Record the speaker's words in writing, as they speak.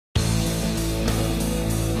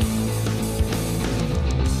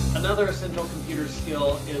Another essential computer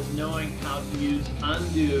skill is knowing how to use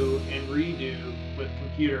undo and redo with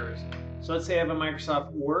computers. So let's say I have a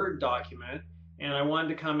Microsoft Word document and I wanted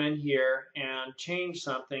to come in here and change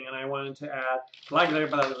something and I wanted to add blah, blah,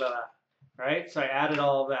 blah, blah, blah, right? So I added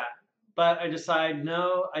all of that. But I decide,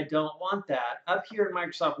 no, I don't want that. Up here in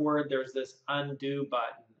Microsoft Word, there's this undo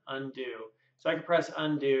button, undo. So I can press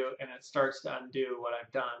undo and it starts to undo what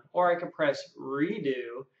I've done. Or I can press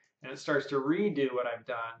redo and it starts to redo what I've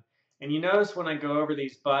done. And you notice when I go over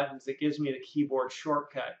these buttons, it gives me the keyboard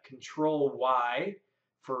shortcut, Control Y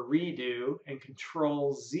for redo and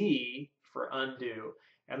Control Z for undo.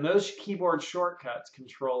 And those keyboard shortcuts,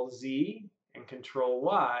 Control Z and Control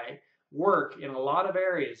Y, work in a lot of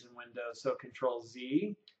areas in Windows. So Control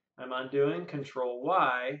Z, I'm undoing, Control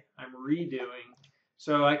Y, I'm redoing.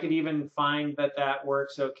 So I could even find that that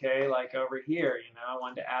works okay, like over here, I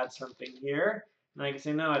wanted to add something here. And I can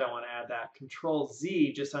say, no, I don't want to add that. Control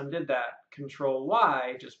Z just undid that. Control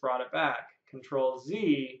Y just brought it back. Control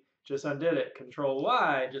Z just undid it. Control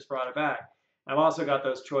Y just brought it back. I've also got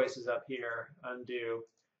those choices up here, undo,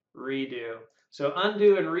 redo. So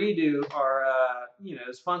undo and redo are,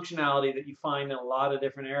 this functionality that you find in a lot of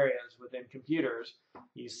different areas within computers.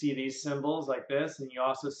 You see these symbols like this, and you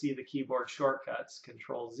also see the keyboard shortcuts,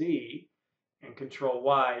 Control Z and Control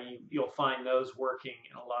Y. You'll find those working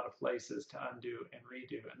in a lot of places to undo and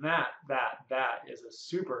redo. And that is a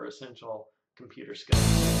super essential computer skill.